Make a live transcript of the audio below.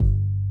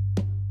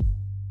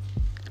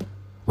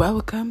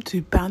Welcome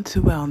to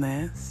Bantu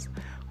Wellness,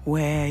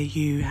 where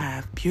you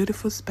have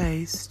beautiful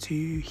space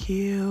to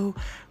heal,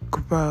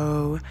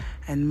 grow,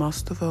 and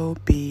most of all,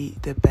 be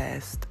the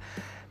best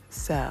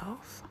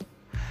self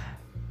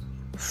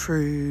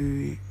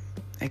through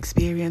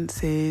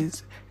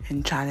experiences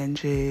and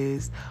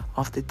challenges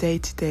of the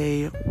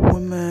day-to-day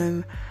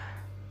woman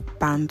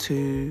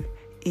Bantu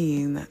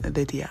in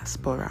the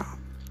diaspora.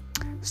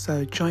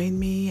 So join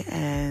me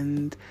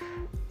and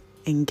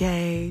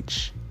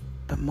engage,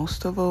 but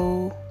most of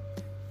all,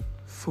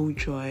 full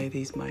joy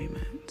these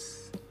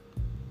moments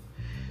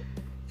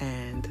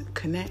and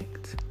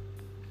connect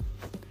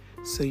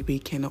so we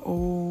can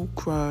all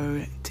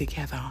grow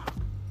together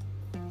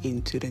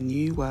into the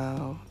new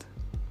world.